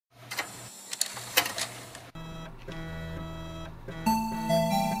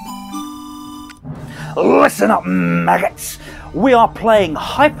Listen up, maggots. We are playing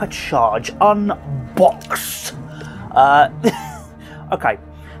HYPERCHARGE Unboxed. Okay,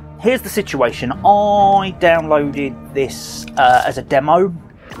 here's the situation. I downloaded this as a demo,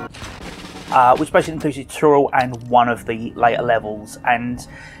 which basically includes a tutorial and one of the later levels. And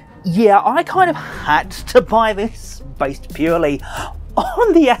yeah, I kind of had to buy this based purely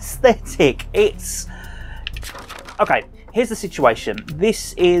on the aesthetic. It's okay. Here's the situation.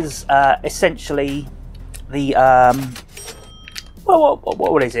 This is essentially the well,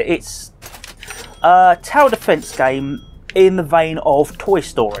 what is it? It's a tower defense game in the vein of Toy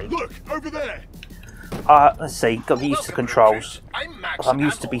Story. Look over there. Let's see. Got to get used to the controls. I'm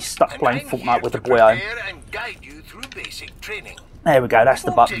used to be stuck playing Fortnite with the boyo. There we go. That's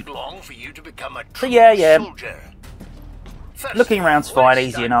the button. So yeah. Looking around's fine,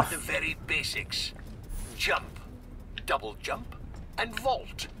 easy enough. The very basics: jump, double jump, and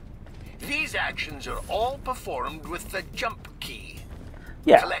vault. These actions are all performed with the jump key.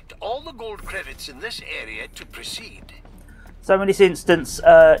 Yeah. Collect all the gold credits in this area to proceed. So in this instance,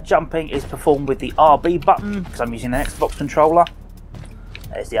 jumping is performed with the RB button, because I'm using an Xbox controller.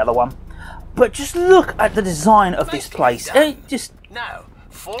 There's the other one. But just look at the design of this place. It just now,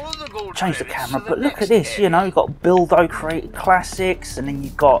 follow the gold change the credits camera, to but look at next this. area. You know, you've got Buildo Created Classics, and then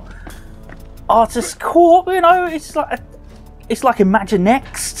you've got Artist Corp. You know, it's like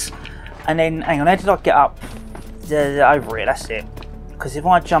Imaginext. And then, hang on, how did I get up? Over here, that's it. Because if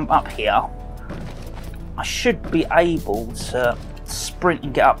I jump up here, I should be able to sprint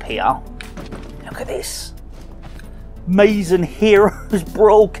and get up here. Look at this. Maze and Heroes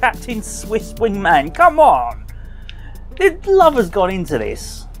Brawl Captain Swiss Wingman. Come on! The love has gone into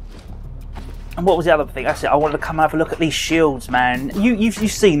this. And what was the other thing? That's it. I wanted to come have a look at these shields, man. You've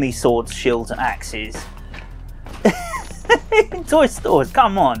seen these swords, shields and axes. In toy stores,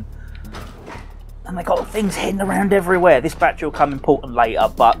 come on. And they got things hidden around everywhere. This battery will come important later,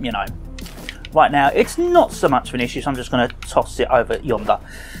 but you know, right now it's not so much of an issue, so I'm just going to toss it over yonder.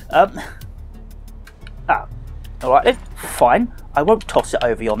 Alright then, fine. I won't toss it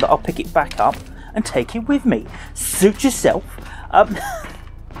over yonder. I'll pick it back up and take it with me. Suit yourself. And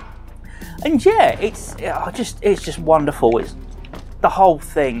yeah, it's just wonderful. It's the whole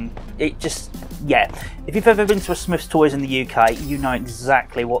thing. It just, yeah. If you've ever been to a Smith's Toys in the UK, you know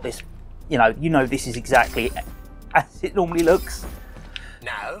exactly what this. You know this is exactly as it normally looks.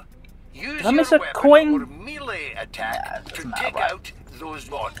 Now, use Did I miss your a weapon coin? or melee attack to take out those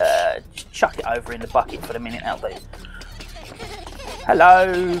ones. Just chuck it over in the bucket for the minute, out there.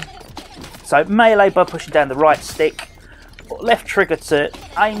 Hello. So melee by pushing down the right stick, left trigger to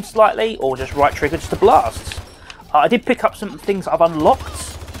aim slightly, or just right trigger just to blast. I did pick up some things I've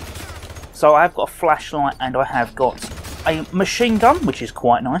unlocked. So I have got a flashlight and I have got a machine gun, which is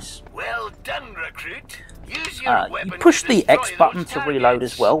quite nice. Well done, recruit. Use your weapon you push to the destroy X button those to targets. reload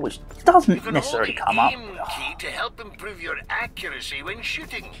as well, which doesn't You can necessarily hold come the up. aim key to help improve your accuracy when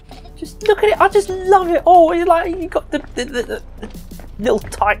shooting. Just look at it, I just love it all. It's like you got the little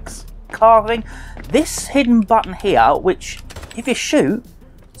Tykes car thing. This hidden button here, which if you shoot,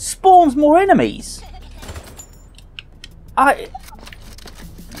 spawns more enemies. The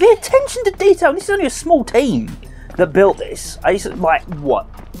attention to detail, this is only a small team that built this. It's like, what?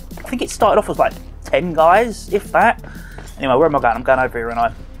 I think it started off as like 10 guys, if that. Anyway, where am I going? I'm going over here, and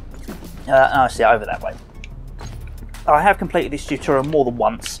I see over that way. I have completed this tutorial more than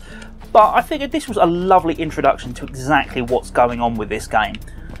once, but I figured this was a lovely introduction to exactly what's going on with this game.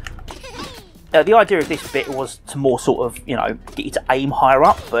 The idea of this bit was to more sort of, you know, get you to aim higher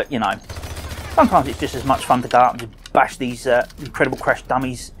up, but, you know, sometimes it's just as much fun to go out and just bash these Incredible Crash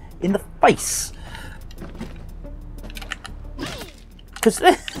dummies in the face. Because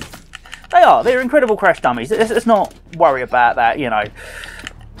they're Incredible Crash dummies. Let's not worry about that, you know,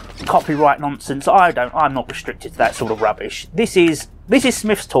 copyright nonsense. I'm not restricted to that sort of rubbish. This is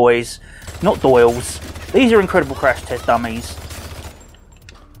Smith's Toys, not Doyle's. These are Incredible Crash test dummies.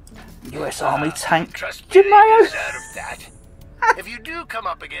 US Army tank. Jimeo. If you do come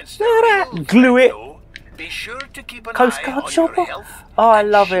up against Look at a real that. Glue it. though, be sure to keep an Coast eye Guard on chopper. your health Oh, I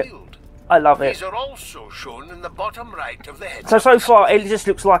and love it. shield. I love it. These are also shown in the bottom right of the head. So far, it just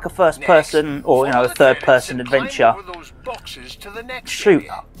looks like a first-person or, you know, a third-person adventure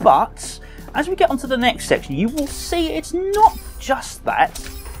shooter. But as we get onto the next section, you will see it's not just that.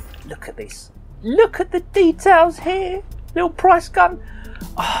 Look at this. Look at the details here. Little price gun.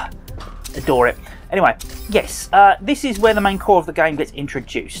 Oh, adore it. Anyway, yes, this is where the main core of the game gets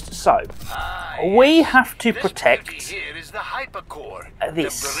introduced. So, we have to protect Here is the hypercore,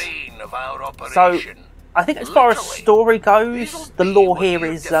 this. the brain of our So, operation. I think as far as story goes, the lore here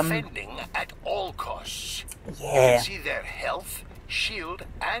is defending at all costs. You Yeah. can see their health, shield,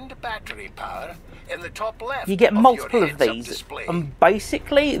 and battery power in the top left. You get of multiple your of heads-up these, display. and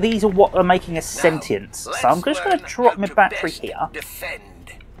basically these are what are making us sentient. So I'm just going to drop my battery here.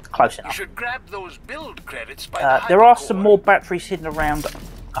 Defend. Close You enough. should grab those build credits by the There are hypercore. some more batteries hidden around.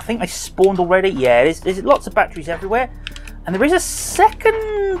 I think they spawned already. Yeah, there's lots of batteries everywhere. And there is a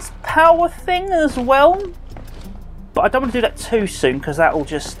second power thing as well. But I don't want to do that too soon because that will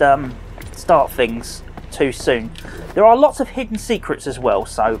just start things too soon. There are lots of hidden secrets as well,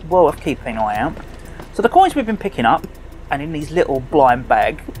 so well worth keeping an eye out. So the coins we've been picking up, and in these little blind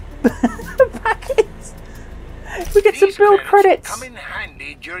bag packets, we get some These build credits. come in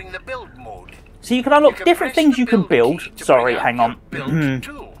handy during the build mode. So you can unlock You can different press things the you can build build. key to Sorry, bring up hang your on. build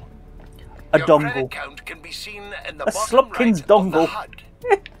tool. A Your dongle. credit count can be seen in the A bottom Slopkins right of the dongle. HUD.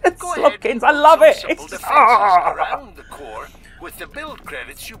 Go ahead, Slopkins, I love some it. simple It's defenses around the core with the build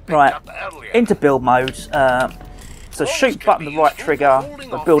credits you picked right up earlier. into build mode. So shoot button, the right trigger.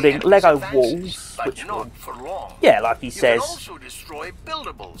 We're building Lego walls, but which will, not for long. yeah, like he You says. can also destroy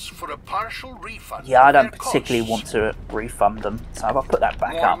buildables for a partial refund. Yeah, I of don't their particularly want costs. to refund them, so if I put that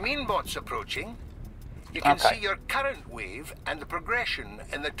back More up. mean bots approaching. You can Okay. see your current wave and the progression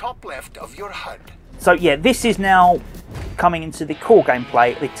in the top left of your HUD. So yeah, this is now coming into the core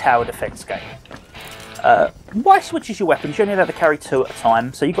gameplay, the tower defense game. Why switches your weapons? You only have to carry 2 at a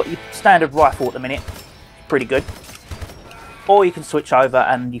time, so you've got your standard rifle at the minute, pretty good. Or you can switch over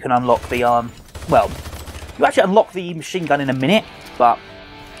and you can unlock the well, you actually unlock the machine gun in a minute, but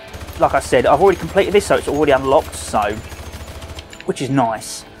like I said, I've already completed this, so it's already unlocked, so which is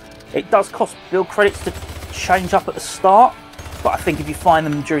nice. It does cost build credits to change up at the start, but I think if you find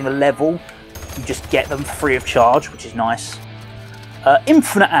them during the level, you just get them free of charge, which is nice.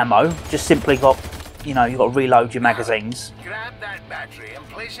 Infinite ammo, just simply got, you know, you've got to reload your magazines. Grab that battery and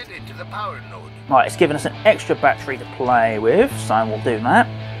place it into the power node. Right, it's given us an extra battery to play with, so we'll do that.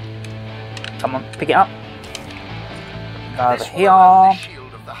 Come on, pick it up. Go over This will allow the here.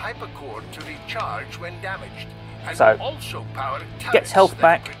 shield of the hypercore to recharge when damaged. And So, will also power gets turrets health that are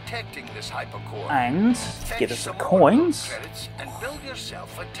back. protecting this hypercore. And Fetch give us some some more build coins. credits and build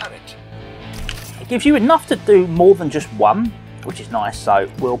yourself a turret. It gives you enough to do more than just one, which is nice, so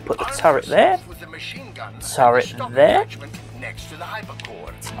we'll put the Arm turret there. yourself with the machine gun and the Turret stock there. attachment next to the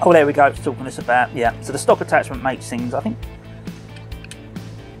hypercore. Oh, there we go, it's talking us about, yeah. So the stock attachment makes things, I think,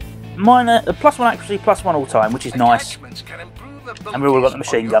 minor, +1 accuracy, +1 all time, which is nice. Attachments can improve And we've all got the abilities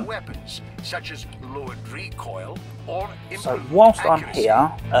machine on your gun. weapons, such as lowered recoil or So improved whilst I'm accuracy.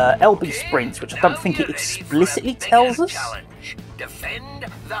 here, LB Okay, sprints, which I now don't think you're it ready for a explicitly bigger tells us. challenge. Defend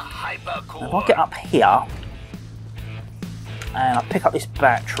the hypercore. If I get up here, and I pick up this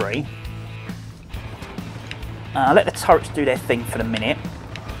battery, I let the turrets do their thing for the minute.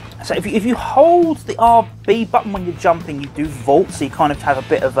 So if you hold the RB button when you're jumping, you do vault, so you kind of have a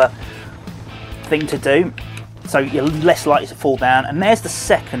bit of a thing to do. So you're less likely to fall down. And there's the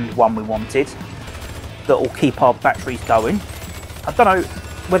second one we wanted that will keep our batteries going. I don't know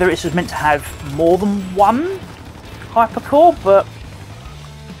whether it's just meant to have more than one hypercore, but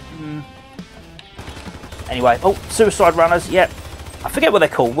anyway. Oh, suicide runners, yep. I forget what they're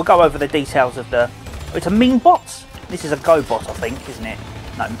called. We'll go over the details of the... It's a mean bot. This is a go bot, I think, isn't it?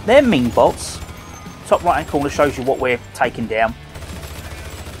 No, they're mean bots. Top right hand corner shows you what we're taking down.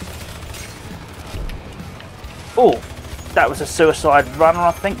 Oh, that was a suicide runner,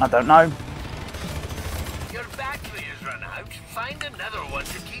 I think. I don't know. Your battery has run out. Find another one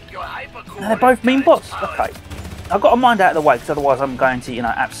to keep your hypercore. They're both mean bots. powered. Okay. I've got to mind out of the way because otherwise I'm going to, you know,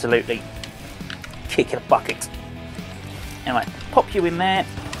 absolutely kick in a bucket. Anyway, pop you in there.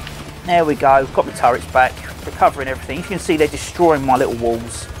 There we go. Got the turrets back. Recovering everything. You can see they're destroying my little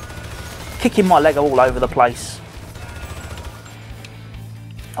walls. Kicking my Lego all over the place.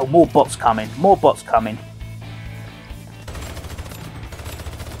 Oh, more bots coming. More bots coming.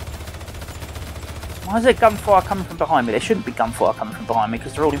 Why is there gunfire coming from behind me? There shouldn't be gunfire coming from behind me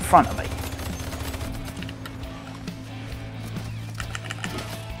because they're all in front of me.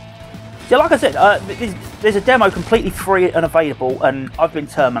 Yeah, like I said, there's a demo completely free and available, and I've been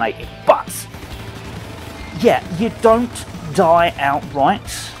terminated. But yeah, you don't die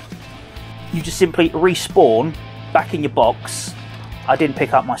outright. You just simply respawn back in your box. I didn't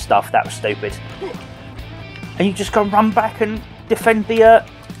pick up my stuff. That was stupid. And you just go and run back and defend the.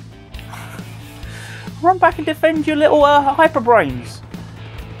 Run back and defend your little hyper brains.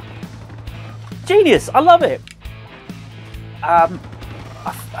 Genius! I love it.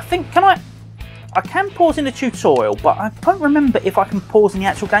 I think I can pause in the tutorial, but I don't remember if I can pause in the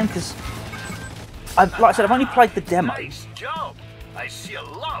actual game because, like I said, I've only played the demo. Nice job. I see a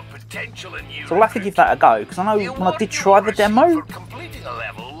lot of potential in you. So we'll have to give that a go, because I know when I did try the demo... For completing a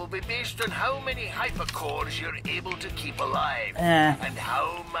level will be based on how many hypercores you're able to keep alive. Yeah. And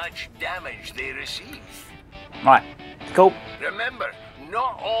how much damage they receive. Right, cool. Remember,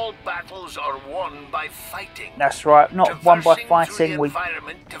 not all battles are won by fighting. That's right, not won by fighting. We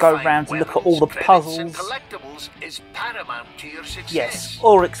go around to look at all the puzzles. And collectibles is paramount to your success. Yes,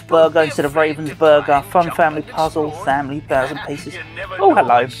 Ulrich's Burger instead of Raven's Burger. Fun family puzzle, family 1,000 pieces. Oh,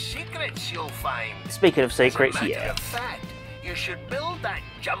 hello. Secrets you'll find. Speaking of secrets, As a matter yeah. of fact, you should build that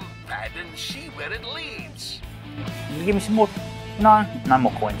jump pad and see where it leads. Can you give me some more? No? No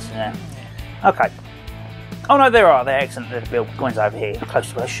more coins. Yeah. Okay. Oh no, there are. They're excellent. They're build coins over here, close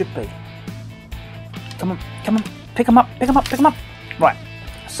to where they should be. Come on, come on. Pick them up, pick them up, pick them up. Right,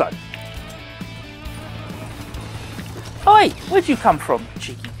 so. Oi, where'd you come from,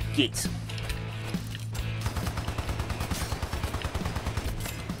 cheeky git?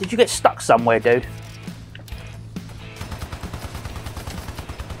 Did you get stuck somewhere, dude?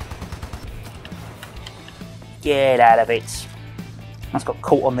 Get out of it. That's got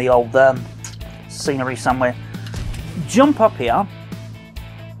caught on the old scenery somewhere. Jump up here,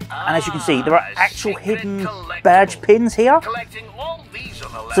 and as you can see, there are actual hidden badge pins here.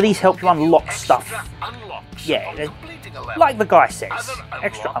 So these help you unlock stuff. Yeah, like the guy says,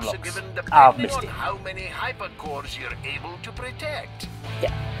 extra unlocks. I've missed it.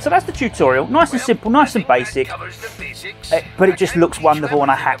 Yeah, so that's the tutorial. Nice and simple, nice and basic. But it just looks wonderful, and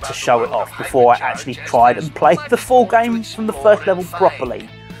I had to show it off before I actually tried and played the full game from the first level properly.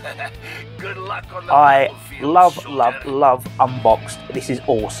 Good luck on the I love Unboxed. This is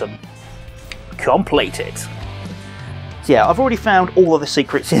awesome. Completed. So yeah, I've already found all of the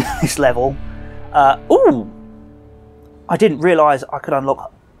secrets in this level. Ooh! I didn't realise I could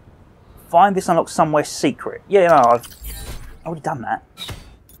unlock... Find this unlocked somewhere secret. Yeah, no, I've already done that.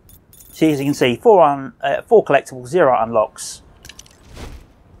 So as you can see, 4 collectibles, 0 unlocks.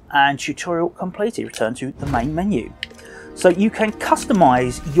 And tutorial completed. Return to the main menu. So you can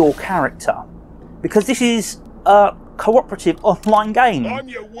customise your character, because this is a cooperative online game. I'm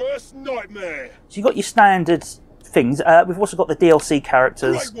your worst nightmare. So you've got your standard things. We've also got the DLC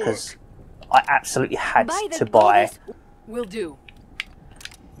characters, because I absolutely had to buy. Will do.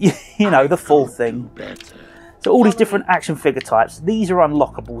 You know, the full thing. So all these different action figure types. These are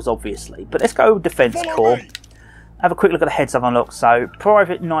unlockables, obviously. But let's go Defence Corps. Have a quick look at the heads I've unlocked. So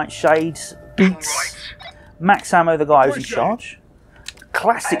Private Nightshades, Beats. Max Ammo, the guy who's in charge.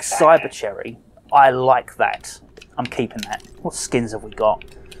 Classic Cyber Cherry. I like that. I'm keeping that. What skins have we got?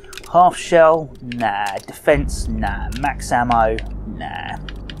 Half Shell? Nah. Defense? Nah. Max Ammo? Nah.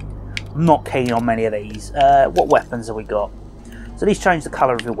 I'm not keen on many of these. What weapons have we got? So these change the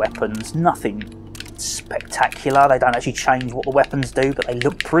colour of your weapons. Nothing spectacular. They don't actually change what the weapons do, but they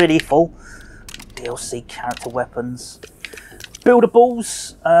look pretty full. DLC character weapons.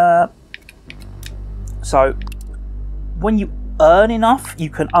 Buildables. So, when you earn enough, you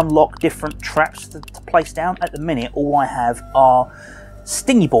can unlock different traps to place down. At the minute, all I have are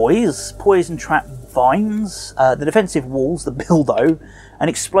Stingy Boys, Poison Trap Vines, the Defensive Walls, the Bildo, and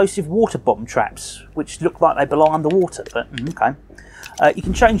Explosive Water Bomb Traps, which look like they belong underwater, but okay. You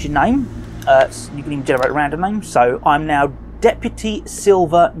can change your name. You can even generate a random name. So, I'm now Deputy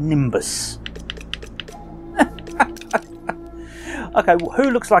Silver Nimbus. Okay, well,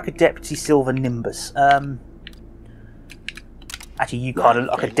 who looks like a Deputy Silver Nimbus? Actually, you kind of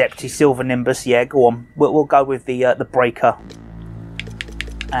look like a Deputy Silver Nimbus. Yeah, go on. We'll go with the Breaker.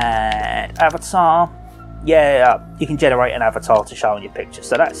 And avatar. Yeah, you can generate an avatar to show on your picture.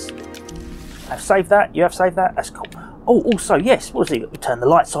 So that's... I've saved that. You have saved that. That's cool. Oh, also, yes. What was it? We turn the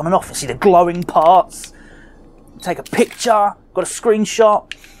lights on and off. You see the glowing parts. Take a picture. Got a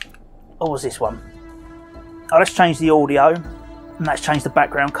screenshot. What was this one? Oh, let's change the audio. And let's change the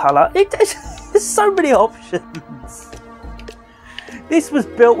background colour. There's so many options. This was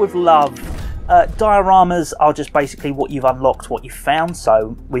built with love. Dioramas are just basically what you've unlocked, what you've found.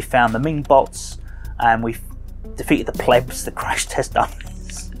 So we found the mean bots, and we've defeated the plebs, the crash test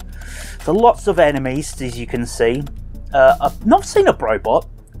dummies. So lots of enemies, as you can see. I've not seen a Brobot.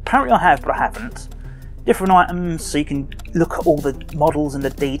 Apparently I have, but I haven't. Different items, so you can look at all the models and the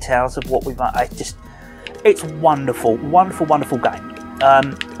details of what we've... It's wonderful, wonderful, wonderful game.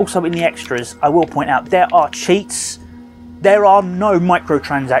 Also in the extras, I will point out, there are cheats. There are no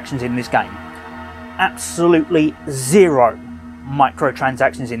microtransactions in this game. Absolutely 0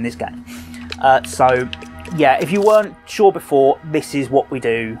 microtransactions in this game. So, yeah, if you weren't sure before, this is what we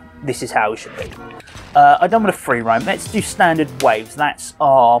do. This is how it should be. I don't want a free roam. Let's do standard waves. That's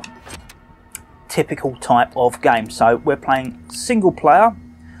our typical type of game. So we're playing single player.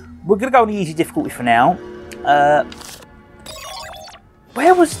 We're going to go on the easy difficulty for now.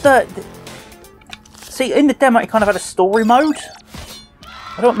 Where was the... See, in the demo it kind of had a story mode.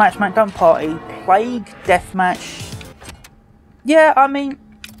 I don't match, don't party. Plague, deathmatch. Yeah, I mean,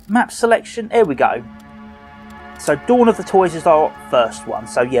 map selection. Here we go. So Dawn of the Toys is our first one.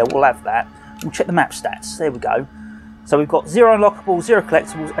 So yeah, we'll have that. We'll check the map stats. There we go. So we've got 0 unlockables, 0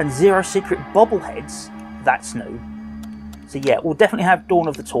 collectibles, and 0 secret bobbleheads. That's new. So yeah, we'll definitely have Dawn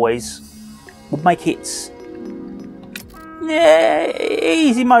of the Toys. We'll make it... yeah,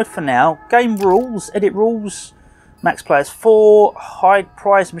 easy mode for now. Game rules, edit rules. Max players 4. Hide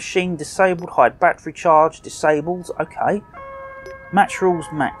prize machine disabled. Hide battery charge disabled. Okay. Match rules,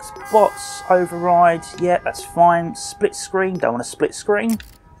 max bots, override. Yeah, that's fine. Split screen. Don't want a split screen.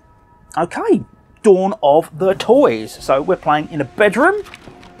 Okay. Dawn of the Toys. So we're playing in a bedroom.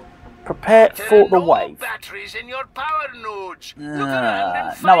 Prepare for the wave. Batteries in your power nodes. No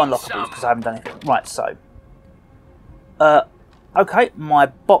unlockables because I haven't done anything. Right, so. Okay, my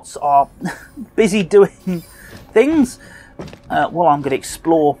bots are busy doing things. Well, I'm going to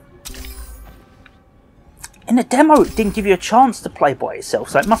explore. In the demo, it didn't give you a chance to play by yourself,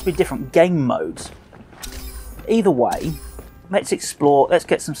 so it must be different game modes. Either way, let's explore. Let's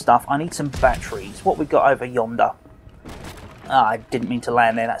get some stuff. I need some batteries. What we got over yonder? Ah, I didn't mean to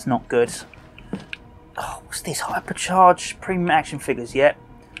land there. That's not good. Oh, what's this? HYPERCHARGE premium action figures. Yet.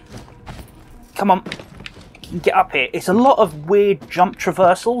 Come on. Get up here. It's a lot of weird jump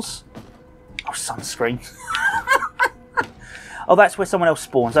traversals. Oh, sunscreen. Oh, that's where someone else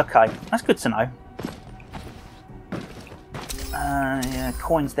spawns. Okay, that's good to know. Yeah,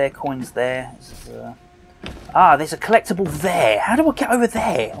 coins there, coins there. Ah, there's a collectible there. How do I get over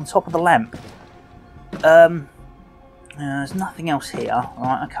there on top of the lamp? There's nothing else here.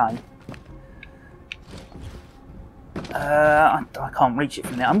 Right, okay. I can't reach it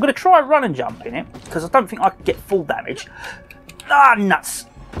from there. I'm going to try run and jump in it because I don't think I can get full damage. Ah, nuts!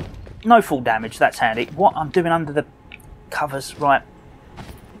 No full damage. That's handy. What I'm doing under the covers, right?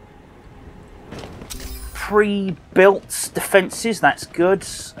 Pre-built defences. That's good.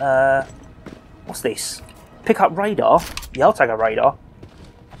 What's this? Pick up radar. Yeah, I'll take a radar.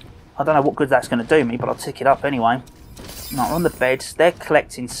 I don't know what good that's going to do me, but I'll tick it up anyway. No, we're on the beds. They're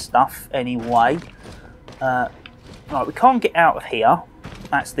collecting stuff anyway. Right, we can't get out of here.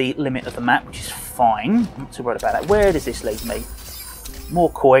 That's the limit of the map, which is fine. I'm not too worried about that. Where does this lead me? More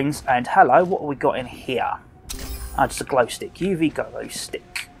coins, and hello, what have we got in here? Ah, just a glow stick. UV glow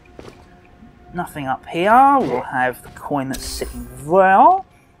stick. Nothing up here. We'll have the coin that's sitting there.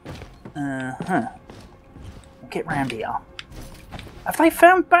 We'll get round here. Have they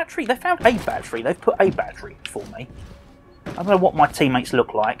found battery? They found a battery. They've put a battery for me. I don't know what my teammates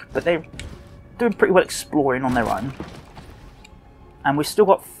look like, but they're doing pretty well exploring on their own. And we've still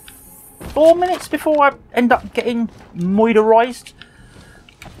got 4 minutes before I end up getting moiderised.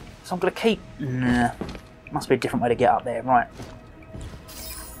 So I'm going to keep... Nah, must be a different way to get up there. Right.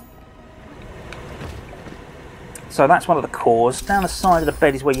 So that's one of the cores. Down the side of the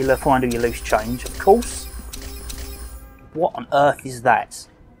bed is where you find all your loose change, of course. What on earth is that?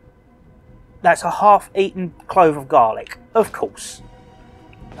 That's a half-eaten clove of garlic. Of course.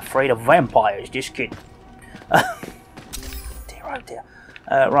 Afraid of vampires, just kidding. Dear oh dear.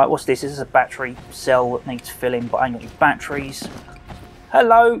 Right, what's this? This is a battery cell that needs filling, but I ain't got any batteries.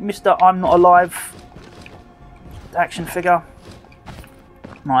 Hello, Mr. I'm Not Alive action figure.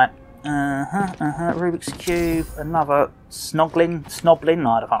 Right. Rubik's Cube. Another snoblin.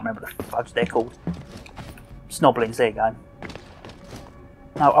 No, I can't remember the fudge they're called. Snoblins, there you go.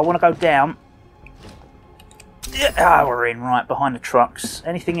 No, I want to go down. Ah, we're in, right, behind the trucks.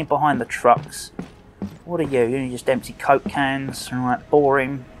 Anything in behind the trucks? What are you? You're just empty Coke cans. Right,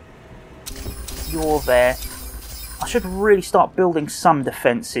 boring. You're there. I should really start building some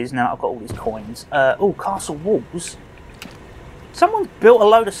defences now that I've got all these coins. Oh, castle walls. Someone's built a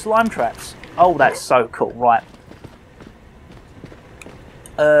load of slime traps. Oh, that's so cool. Right.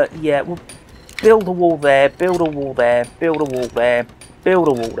 Yeah, we'll build a wall there, build a wall there, build a wall there, build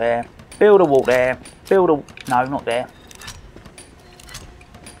a wall there, build a wall there, build a... No, not there.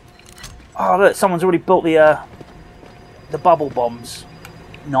 Oh, look, someone's already built the bubble bombs.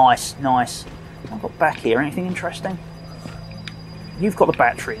 Nice, nice. I've got back here. Anything interesting? You've got the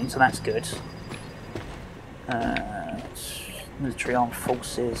battery in, so that's good. Military armed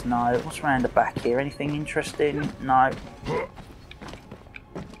forces. No. What's around the back here? Anything interesting? No.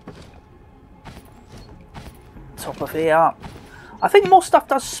 Top of here. I think more stuff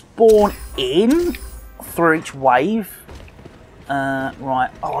does spawn in through each wave. Right.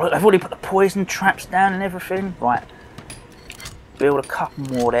 Oh, look, they've already put the poison traps down and everything. Right. Build a couple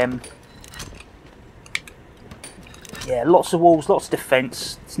more of them. Yeah, lots of walls, lots of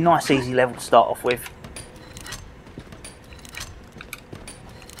defence. It's a nice, easy level to start off with.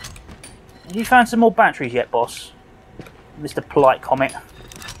 Have you found some more batteries yet, boss? Mr. Polite Comment.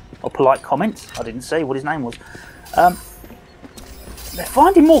 Or Polite Comment. I didn't see what his name was. They're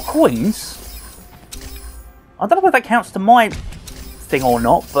finding more coins. I don't know if that counts to my thing or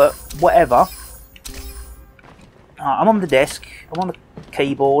not, but whatever. I'm on the desk. I'm on the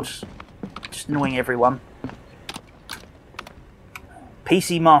keyboard. Just annoying everyone.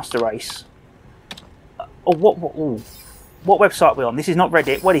 PC Master Race. Oh, what website are we on? This is not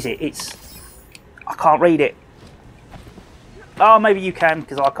Reddit. What is it? It's... I can't read it. Oh, maybe you can,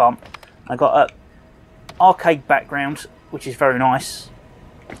 because I can't. I got a arcade background, which is very nice.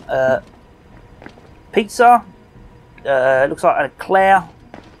 Pizza. Looks like an eclair.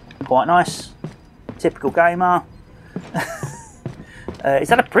 Quite nice. Typical gamer. Is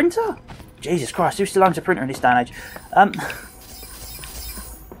that a printer? Jesus Christ, who still owns a printer in this day and age?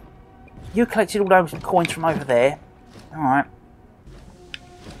 You collected all those coins from over there. Alright.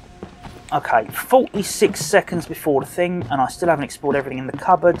 Okay, 46 seconds before the thing, and I still haven't explored everything in the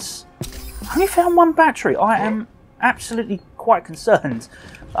cupboards. I only found one battery. I am absolutely quite concerned.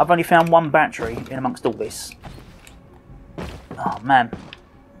 I've only found one battery in amongst all this. Oh man,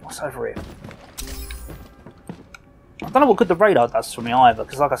 what's over here? I don't know what good the radar does for me either,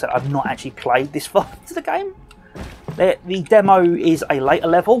 because like I said, I've not actually played this far into the game. The demo is a later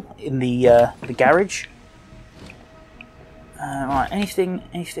level in the garage. Right, anything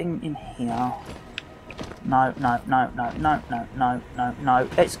in here? No.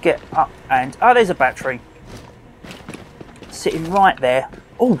 Let's get up and... Oh, there's a battery. Sitting right there.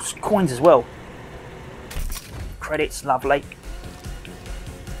 Oh, coins as well. Credits, lovely.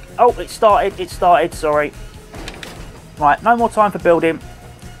 Oh, it started, sorry. Right, no more time for building.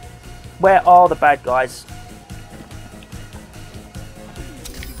 Where are the bad guys?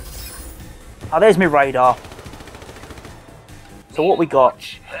 Oh, there's my radar. So what we got?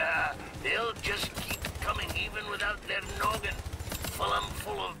 They'll just keep coming even without their noggin. Fill 'em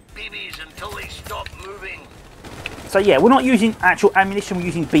full of BBs until they stop moving. So yeah, we're not using actual ammunition, we're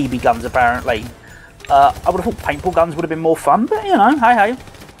using BB guns apparently. I would have thought paintball guns would have been more fun, but you know, hey.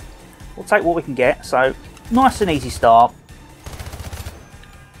 We'll take what we can get, so nice and easy start.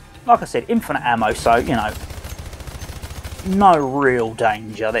 Like I said, infinite ammo, so, you know, no real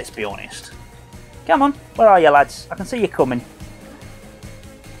danger, let's be honest. Come on, where are you lads? I can see you coming.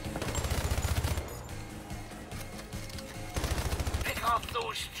 Pick off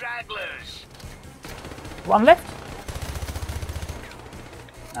those stragglers. One left?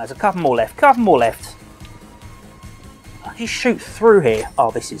 There's a couple more left, I just shoot through here.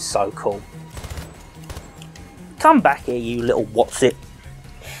 Oh, this is so cool. Come back here, you little what's-it.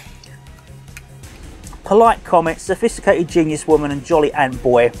 Polite Comment, Sophisticated Genius Woman and Jolly Ant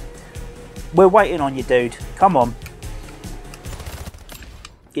Boy. We're waiting on you, dude. Come on.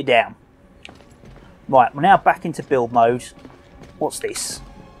 Get down. Right, we're now back into build mode. What's this?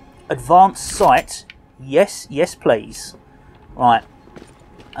 Advanced sight. Yes, please. Right.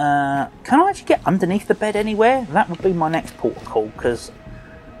 Can I actually get underneath the bed anywhere? That would be my next port of call, because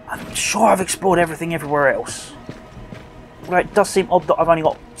I'm sure I've explored everything everywhere else. Well, it does seem odd that I've only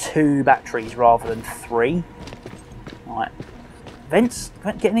got 2 batteries rather than 3. Right. Vents?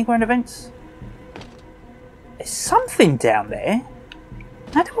 Get anywhere in the vents? There's something down there.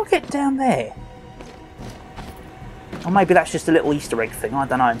 How do I get down there? Or maybe that's just a little Easter egg thing, I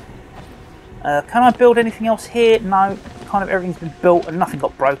don't know. Can I build anything else here? No. Kind of everything's been built and nothing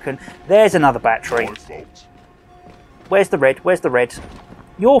got broken. There's another battery. Where's the red? Where's the red?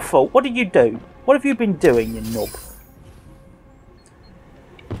 Your fault. What did you do? What have you been doing, you knob?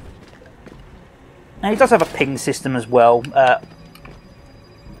 Now, he does have a ping system as well.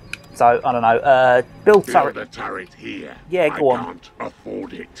 So, I don't know. Build turret. Build a turret here. Yeah, go on. I can't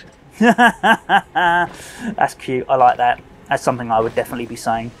afford it. That's cute. I like that. That's something I would definitely be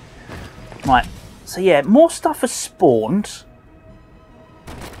saying. Right. So yeah, more stuff has spawned.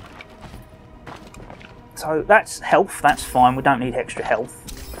 So that's health, that's fine, we don't need extra health.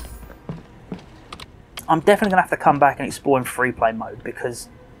 I'm definitely going to have to come back and explore in free play mode because,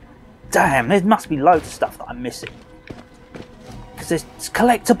 damn, there must be loads of stuff that I'm missing. Because there's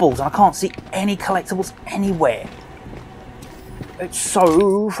collectibles and I can't see any collectibles anywhere. It's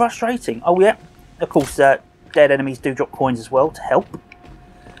so frustrating. Oh yeah, of course dead enemies do drop coins as well to help.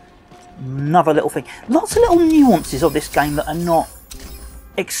 Another little thing. Lots of little nuances of this game that are not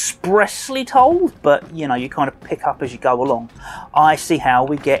expressly told, but you know, you kind of pick up as you go along. I see how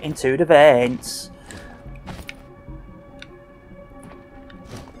we get into the vents.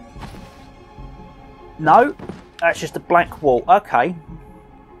 No, that's just a blank wall. Okay,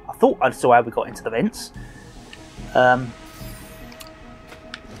 I thought I saw how we got into the vents.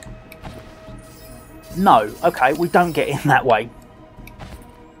 No, okay, we don't get in that way.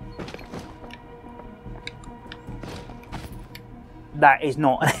 That is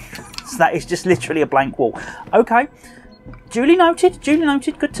not. That is just literally a blank wall. Okay, duly noted. Duly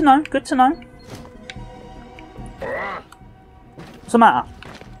noted. Good to know. Good to know. What's the matter?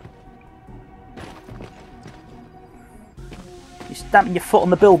 You're stamping your foot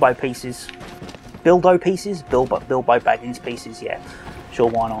on the Bilbo pieces. Bilbo pieces? Bilbo Baggins pieces. Yeah, sure.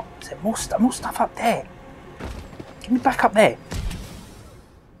 Why not? Is there more stuff up there? Get me back up there.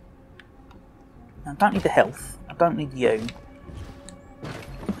 I don't need the health. I don't need you.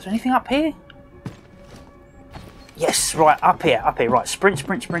 Is there anything up here? Yes, right, up here, right. Sprint,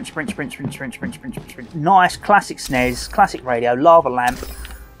 sprint, sprint, sprint, sprint, sprint, sprint, sprint, sprint, sprint, sprint. Nice, classic SNES, classic radio, lava lamp.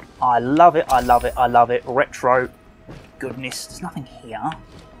 I love it, I love it, I love it. Retro. Goodness, there's nothing here.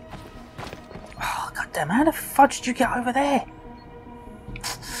 Oh, goddamn, how the fudge did you get over there?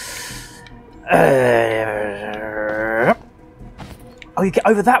 Oh, you get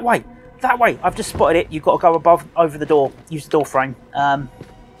over that way. That way. I've just spotted it. You've got to go over the door. Use the door frame.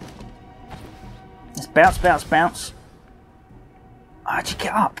 Let's bounce, bounce, bounce. How'd you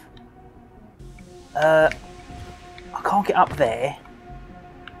get up? I can't get up there.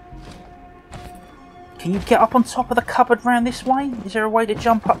 Can you get up on top of the cupboard round this way? Is there a way to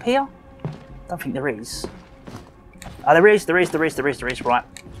jump up here? Don't think there is. Oh, there is, right.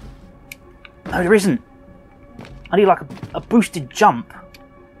 No, there isn't. I need like a boosted jump.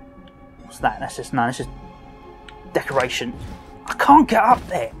 What's that? That's just decoration. I can't get up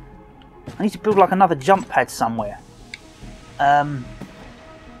there. I need to build like another jump pad somewhere. Can't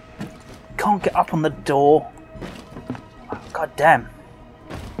get up on the door. Oh, God damn.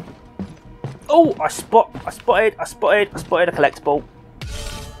 Oh, I spotted a collectible.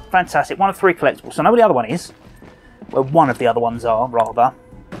 Fantastic. One of 3 collectibles. So I know where the other one is. Where one of the other ones are, rather.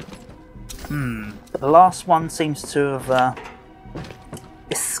 But the last one seems to have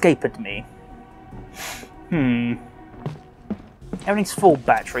escaped me. Everything's full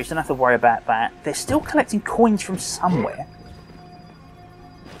battery, so don't have to worry about that. They're still collecting coins from somewhere.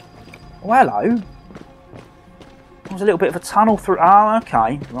 Oh, hello. There's a little bit of a tunnel through. Oh,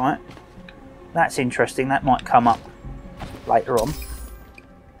 okay, right. That's interesting. That might come up later on.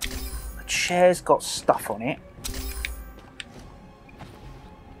 The chair's got stuff on it.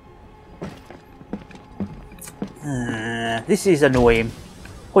 This is annoying.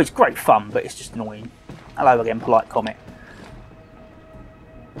 Well, it's great fun, but it's just annoying. Hello again, polite comet.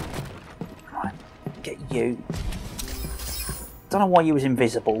 Right, get you. Don't know why you was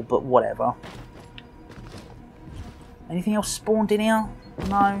invisible, but whatever. Anything else spawned in here?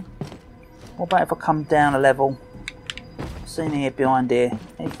 No. What about if I come down a level? What's in here behind here?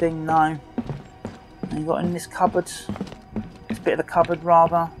 Anything? No. Anything got in this cupboard? This bit of the cupboard,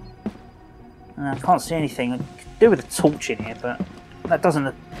 rather. I can't see anything. I could do with a torch in here, but that doesn't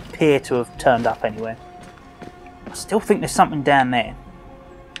appear to have turned up anywhere. I still think there's something down there.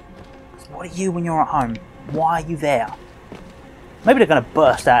 So what are you when you're at home? Why are you there? Maybe they're going to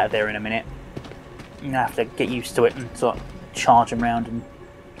burst out of there in a minute. You have to get used to it and sort of charge them around.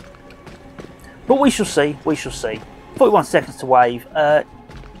 But we shall see. We shall see. 41 seconds to wave. I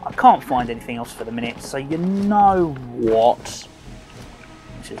can't find anything else for the minute, so you know what?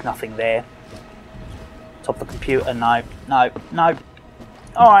 There's nothing there. Top of the computer. No. No. No.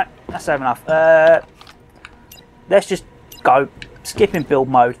 Alright, that's enough. Let's just go. Skipping build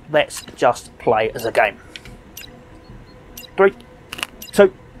mode. Let's just play as a game. 3,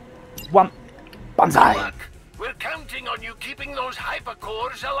 2, 1. Banzai! Look, we're counting on you keeping those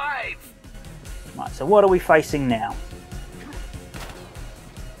hypercores alive. Right, so what are we facing now?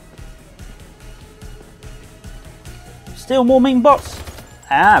 Still more mean bots.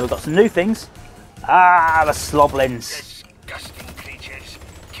 Ah, we've got some new things. Ah, the sloblins. Disgusting creatures.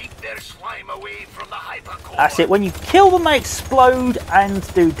 Keep their slime away from the hypercore. That's it. When you kill them, they explode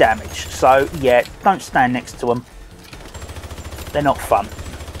and do damage. So, yeah, don't stand next to them. They're not fun.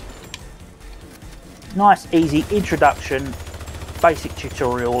 Nice, easy introduction. Basic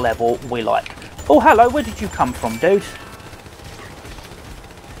tutorial level we like. Oh, hello. Where did you come from, dude?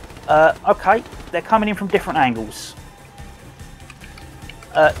 Okay. They're coming in from different angles.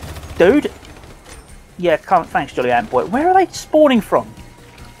 Dude? Yeah, thanks, Jolly Ant Boy. Where are they spawning from?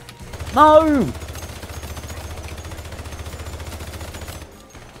 No!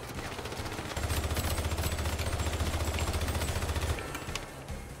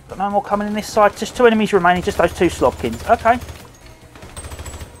 Got no more coming in this side. Just 2 enemies remaining. Just those 2 slobkins. Okay.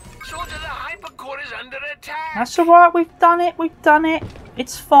 So the hypercore is under attack. That's alright. We've done it. We've done it.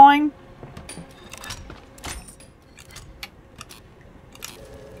 It's fine.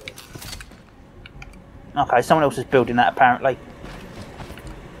 Okay, someone else is building that apparently.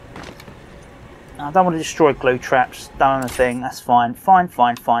 I don't want to destroy glue traps. Done a thing. That's fine. Fine.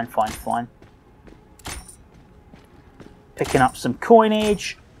 Picking up some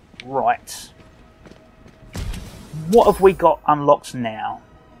coinage. Right. What have we got unlocked now?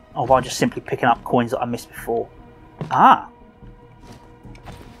 Or am I just simply picking up coins that I missed before? Ah!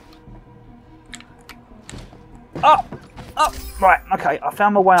 Up! Up! Right, okay, I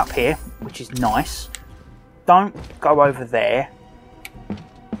found my way up here, which is nice. Don't go over there.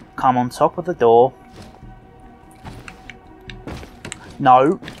 Come on top of the door.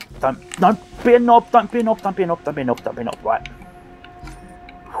 No. Don't be a knob, don't be a knob, don't be a knob, don't be a knob, don't be a knob. Right.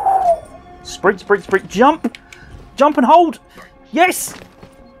 Sprint, jump! Jump and hold! Yes!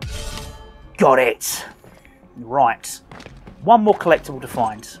 Got it! Right. One more collectible to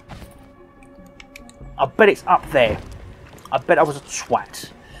find. I bet it's up there. I bet I was a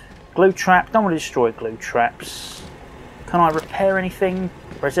twat. Glue trap. Don't want to destroy glue traps. Can I repair anything?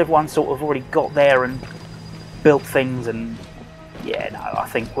 Or has everyone sort of already got there and built things and... Yeah, no, I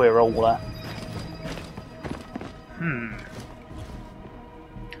think we're all...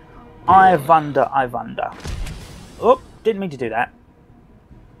 I wonder. Oh, didn't mean to do that.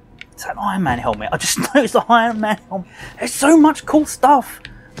 It's an Iron Man helmet. I just noticed the Iron Man helmet. There's so much cool stuff.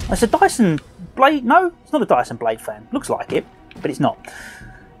 It's a Dyson blade. No, it's not a Dyson blade fan. Looks like it, but it's not.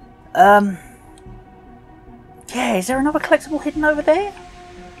 Yeah, is there another collectible hidden over there?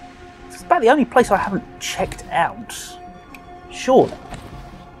 It's about the only place I haven't checked out. Surely.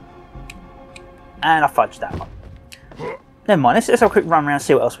 And I fudged that one. Never mind, let's have a quick run around and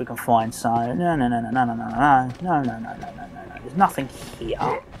see what else we can find. So, no. There's nothing here.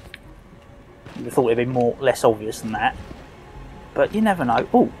 You would have thought it'd be less obvious than that. But you never know.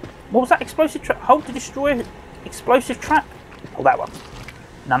 Oh, what was that explosive trap? Hold to destroy explosive trap? Oh, that one.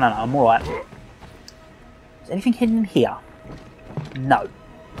 No, I'm alright. Is anything hidden in here? No.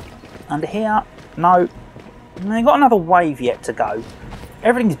 Under here? No. And they've got another wave yet to go.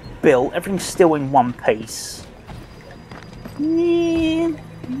 Everything's built, everything's still in one piece. Yeah,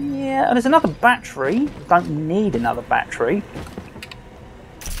 and there's another battery. Don't need another battery.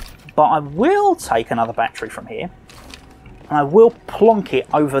 But I will take another battery from here. And I will plonk it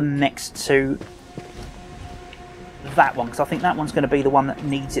over next to that one, because I think that one's going to be the one that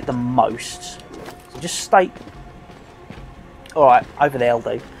needs it the most. So just stay... Alright, over there will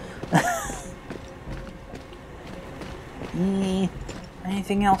do.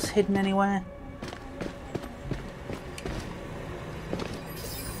 Anything else hidden anywhere?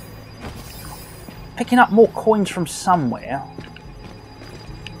 Picking up more coins from somewhere.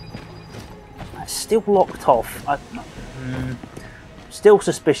 That's still locked off. Still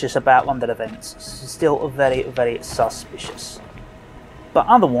suspicious about London events. Still very, very suspicious. But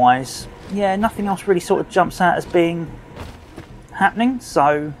otherwise, yeah, nothing else really sort of jumps out as being happening.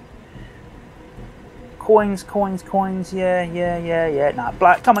 So, coins, yeah. No,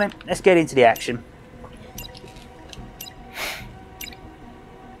 Black, come on in. Let's get into the action.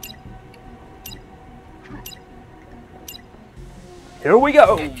 Here we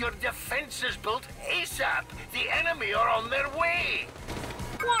go. Get your defenses built ASAP. The enemy are on their way.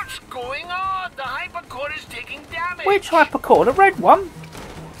 What's going on? The hypercore is taking damage. Which hypercore? The red one?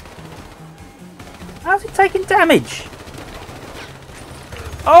 How's it taking damage?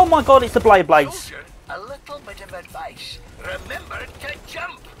 Oh my god, it's the Blades. Soldier, a little bit of advice. Remember to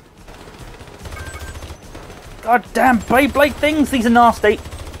jump. God damn Blade things, these are nasty.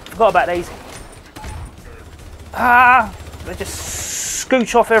 Forgot about these. Ah, they just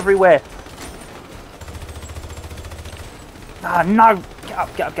scooch off everywhere. Ah, no. Get up.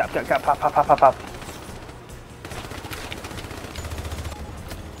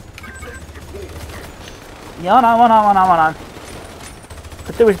 Yeah, I know.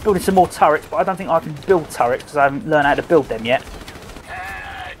 Could do with building some more turrets, but I don't think I can build turrets because I haven't learned how to build them yet.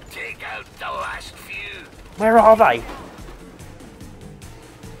 Take out the last few. Where are they?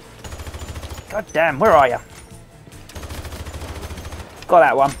 God damn, where are you? Got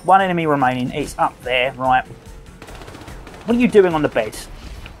that one. One enemy remaining. It's up there, right. What are you doing on the bed?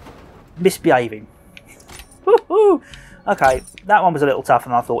 Misbehaving. Woohoo! Okay, that one was a little tougher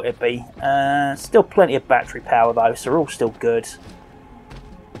than I thought it'd be. Still plenty of battery power though, so we're all still good.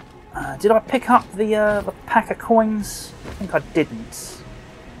 Did I pick up the pack of coins? I think I didn't. Is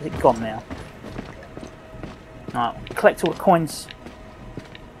it gone now? Alright, collect all the coins.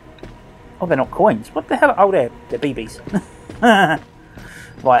 Oh, they're not coins. What the hell? Oh, they're BBs.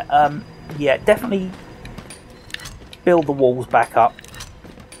 Right, yeah, definitely build the walls back up.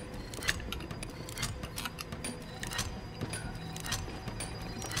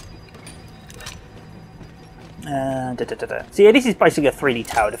 So yeah, this is basically a 3D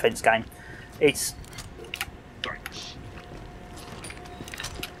tower defense game. It's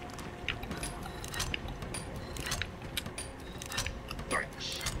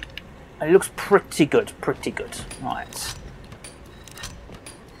it looks pretty good, Right.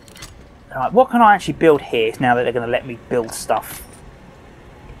 Alright, what can I actually build here now that they're going to let me build stuff?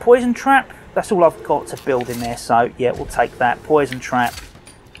 Poison trap? That's all I've got to build in there, so yeah, we'll take that. Poison trap.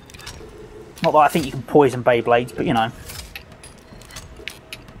 Not that I think you can poison Beyblades, but you know.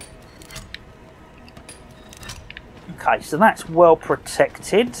 Okay, so that's well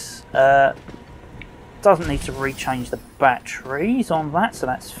protected. Doesn't need to rechange the batteries on that, so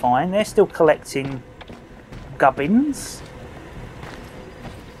that's fine. They're still collecting gubbins.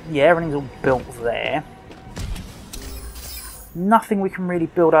 Yeah, everything's all built there. Nothing we can really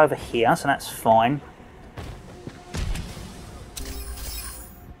build over here, so that's fine.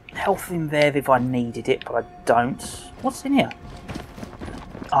 Health in there if I needed it, but I don't. What's in here?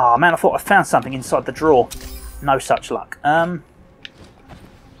 Oh man, I thought I found something inside the drawer. No such luck.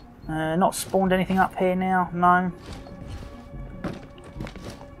 Not spawned anything up here now? No.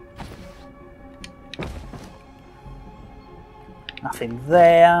 Nothing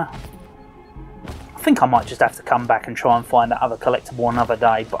there. I think I might just have to come back and try and find that other collectible another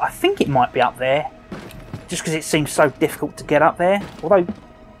day, but I think it might be up there. Just because it seems so difficult to get up there. Although,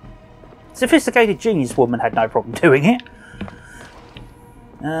 sophisticated genius woman had no problem doing it.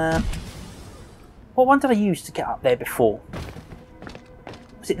 What one did I use to get up there before?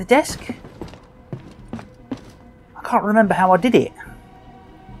 Was it the desk? I can't remember how I did it.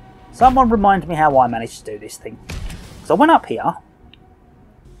 Someone remind me how I managed to do this thing. So I went up here.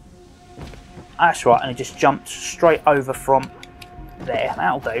 That's right, and it just jumped straight over from there.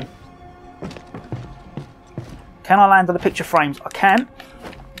 That'll do. Can I land on the picture frames? I can.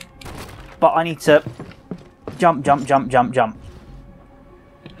 But I need to jump.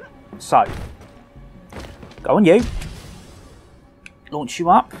 So, go on you. Launch you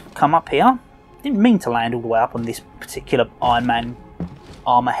up. Come up here. Didn't mean to land all the way up on this particular Iron Man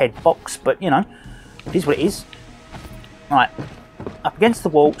armour head box, but you know, it is what it is. Right, up against the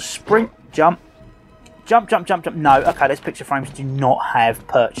wall, sprint, jump. No, okay, those picture frames do not have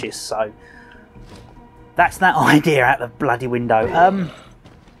purchase, so that's that idea out the bloody window.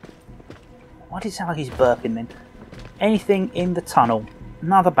 Why did it sound like he's burping then? Anything in the tunnel?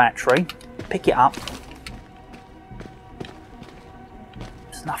 Another battery. Pick it up.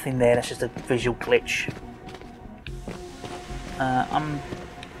 There's nothing there, that's just a visual glitch. I'm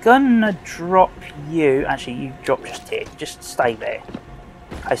gonna drop you. Actually, you drop just here. Just stay there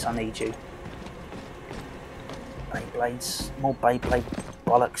in case I need you. Beyblades. More Beyblade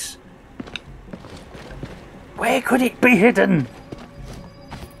bollocks. Where could it be hidden?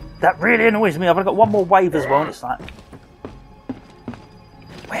 That really annoys me. I've got one more wave as well, and it's like,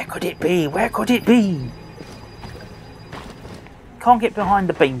 where could it be? Where could it be? Can't get behind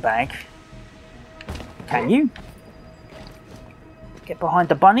the beanbag. Can you? Get behind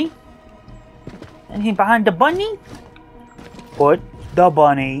the bunny? Anything behind the bunny? Put the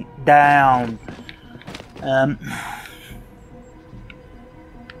bunny down.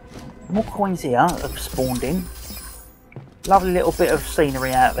 More coins here have spawned in. Lovely little bit of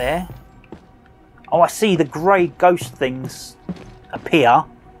scenery out there. Oh, I see the grey ghost things appear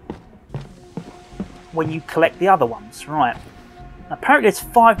when you collect the other ones. Right. Apparently there's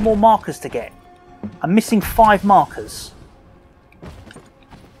 5 more markers to get. I'm missing 5 markers.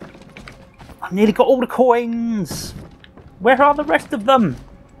 I've nearly got all the coins. Where are the rest of them?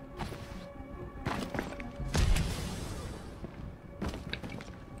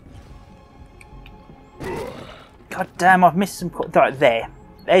 God damn, I've missed some coins. Right, there.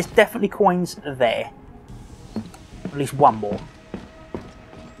 There's definitely coins there. At least one more.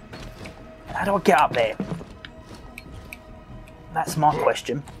 How do I get up there? That's my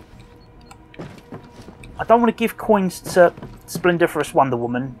question. I don't want to give coins to Splendiferous Wonder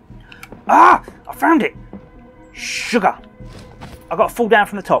Woman. Ah! I found it! Sugar! I've got to fall down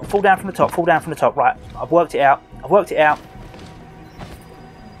from the top, fall down from the top, fall down from the top. Right, I've worked it out. I've worked it out.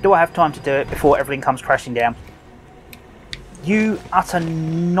 Do I have time to do it before everything comes crashing down? You utter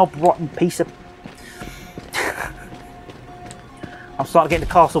knob-rotten piece of... I'm starting to get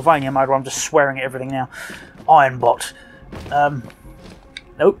into Castlevania mode where I'm just swearing at everything now. Ironbot.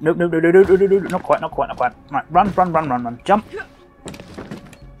 Nope, not quite. Right, run. Jump.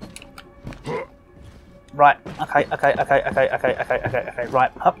 right. Okay,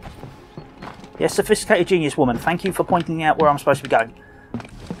 right. Up. Yes, sophisticated genius woman. Thank you for pointing out where I'm supposed to be going.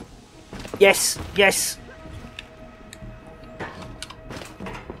 Yes, yes.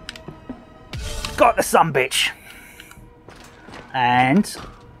 Got the sumbitch. And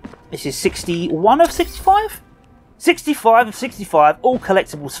this is 61 of 65? 65 of 65. All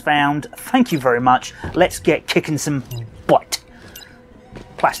collectibles found. Thank you very much. Let's get kicking some butt.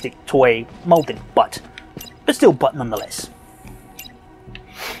 Plastic toy molded butt. But still butt nonetheless.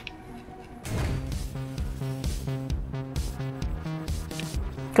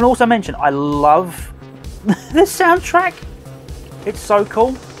 Can also mention I love the soundtrack. It's so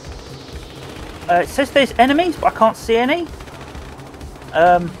cool. It says there's enemies, but I can't see any.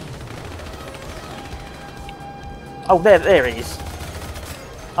 Oh, there it is.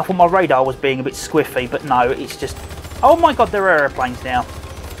 I thought my radar was being a bit squiffy, but no, it's just... Oh my god, there are aeroplanes now.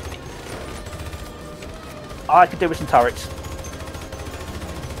 I could do with some turrets.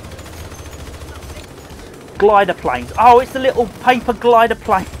 Glider planes. Oh, it's the little paper glider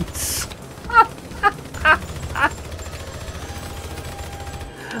planes.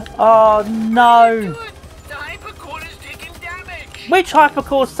 Oh no. The hypercore is taking damage. Which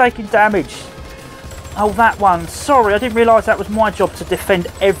hypercore's taking damage? Oh, that one. Sorry, I didn't realise that was my job to defend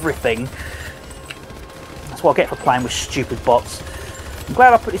everything. That's what I get for playing with stupid bots. I'm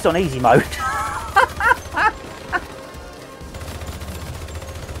glad I put this on easy mode.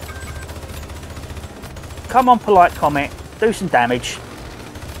 Come on, polite comet. Do some damage.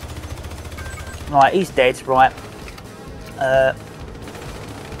 Right, he's dead. Right.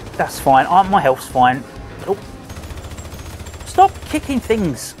 That's fine. My health's fine. Oh. Stop kicking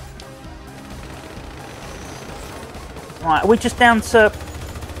things. Right, are we just down to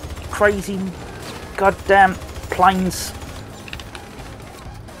crazy goddamn planes?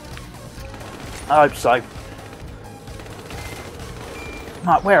 I hope so.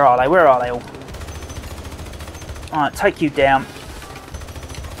 Right, where are they? Where are they all? Alright, take you down.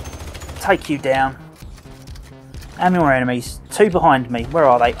 Take you down. How many more enemies? 2 behind me. Where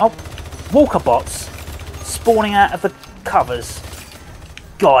are they? Oh, walker bots spawning out of the covers.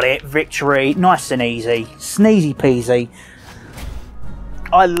 Got it. Victory. Nice and easy. Sneezy peasy.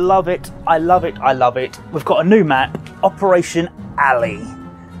 I love it. I love it. I love it. We've got a new map. Operation Alley.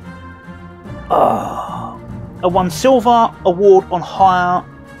 Oh. I won silver award on higher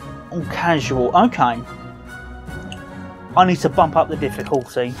on casual. Okay. I need to bump up the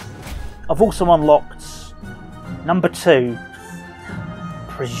difficulty. I've also unlocked number 2.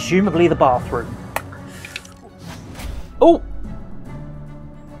 Presumably the bathroom. Oh!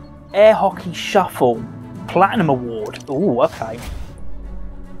 Air Hockey Shuffle. Platinum Award. Oh, okay.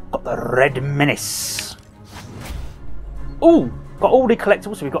 Got the Red Menace. Oh! Got all the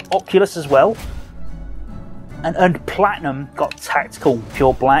collectibles. So we've got Oculus as well. And earned Platinum. Got Tactical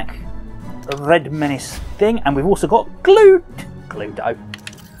Pure Black. Red Menace thing. And we've also got Gludo.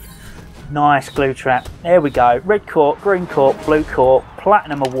 Nice glue trap. There we go. Red Corp, Green Corp, Blue Corp.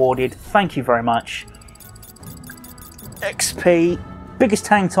 Platinum awarded. Thank you very much. XP. Biggest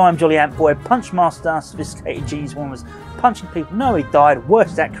hang time, Jolly Ant Boy. Punch Master, Sophisticated Genius. One was punching people. No, he died.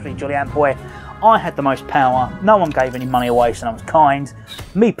 Worst actually, Jolly Ant Boy. I had the most power. No one gave any money away, so I was kind.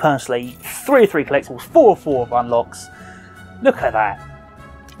 Me personally, 3 of 3 collectibles, 4 of 4 of unlocks. Look at that.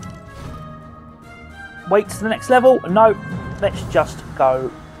 Wait to the next level? No. Let's just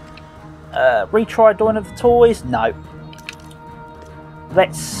go. Retry Dawn of the Toys? No.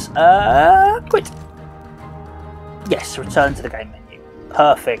 Let's quit. Yes, return to the game menu.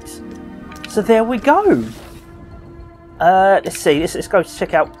 Perfect. So there we go. Let's see. Let's go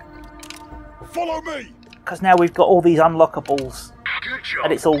check out. Follow me. Because now we've got all these unlockables, Good job.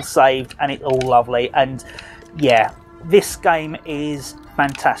 and it's all saved, and it's all lovely. And yeah, this game is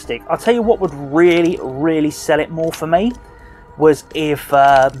fantastic. I'll tell you what would really, really sell it more for me was if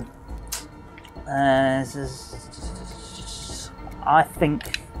I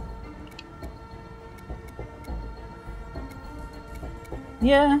think.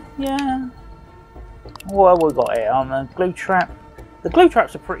 Yeah. What have we got here? A glue trap. The glue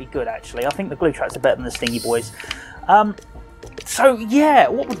traps are pretty good, actually. I think the glue traps are better than the Stingy Boys. So, yeah,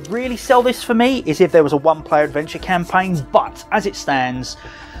 what would really sell this for me is if there was a one-player adventure campaign, but as it stands,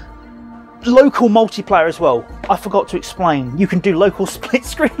 local multiplayer as well. I forgot to explain. You can do local split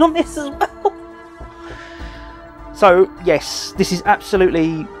screen on this as well. So, yes, this is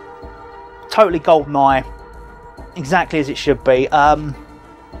absolutely, totally GoldenEye. Exactly as it should be. I'll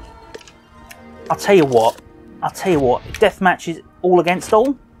tell you what. Deathmatch is all against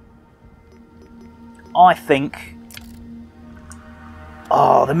all. I think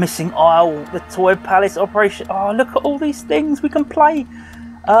Oh, the missing aisle, the Toy Palace operation. Oh, look at all these things we can play.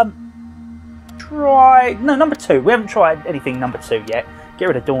 Number 2. We haven't tried anything number 2 yet. Get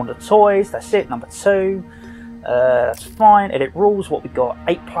rid of Dawn of the Toys. That's it. Number 2. That's fine. Edit rules. What we got?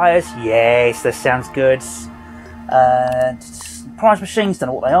 8 players. Yes, that sounds good. Prize machines. Don't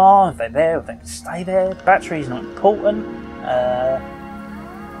know what they are. If they're there, if they can stay there. Batteries not important.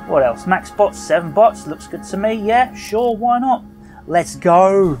 What else? Max bots. 7 bots. Looks good to me. Yeah, sure. Why not? Let's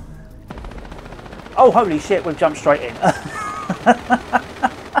go. Oh, holy shit! We've jumped straight in.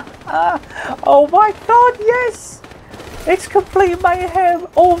 Oh my god, yes! It's complete mayhem,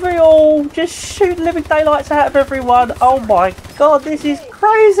 all v all, just shoot living daylights out of everyone. Oh my god, this is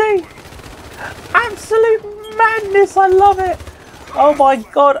crazy! Absolute madness, I love it! Oh my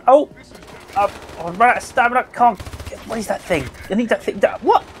god, oh! I'm running out of stamina, can't get, what is that thing? I need that thing,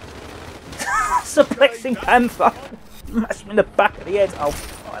 what? Suplexing panther! Smash me in the back of the head, oh,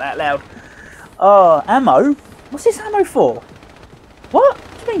 not out loud. Oh, ammo? What's this ammo for? What?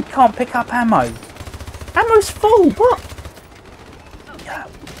 What do you mean can't pick up ammo? Ammo's full, what?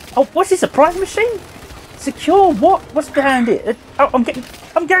 Oh, what's this, a prize machine? Secure what? What's behind it? Oh, I'm getting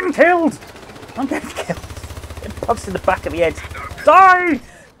killed! I'm getting killed. Getting punched in the back of the head. Die!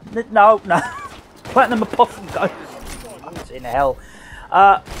 No. Platinum Apostle go. What's in hell?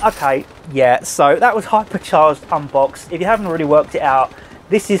 Okay, yeah, so that was Hypercharged Unboxed. If you haven't already worked it out,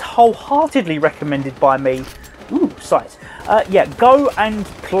 this is wholeheartedly recommended by me. Ooh, sights. Yeah, go and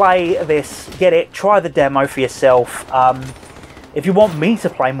play this, get it, try the demo for yourself. If you want me to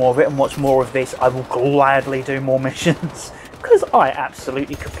play more of it and watch more of this, I will gladly do more missions, because I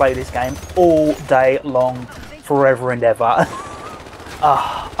absolutely could play this game all day long, forever and ever.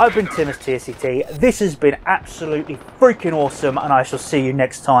 I've been Tim as TSET. This has been absolutely freaking awesome, and I shall see you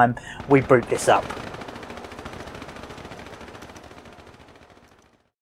next time we boot this up.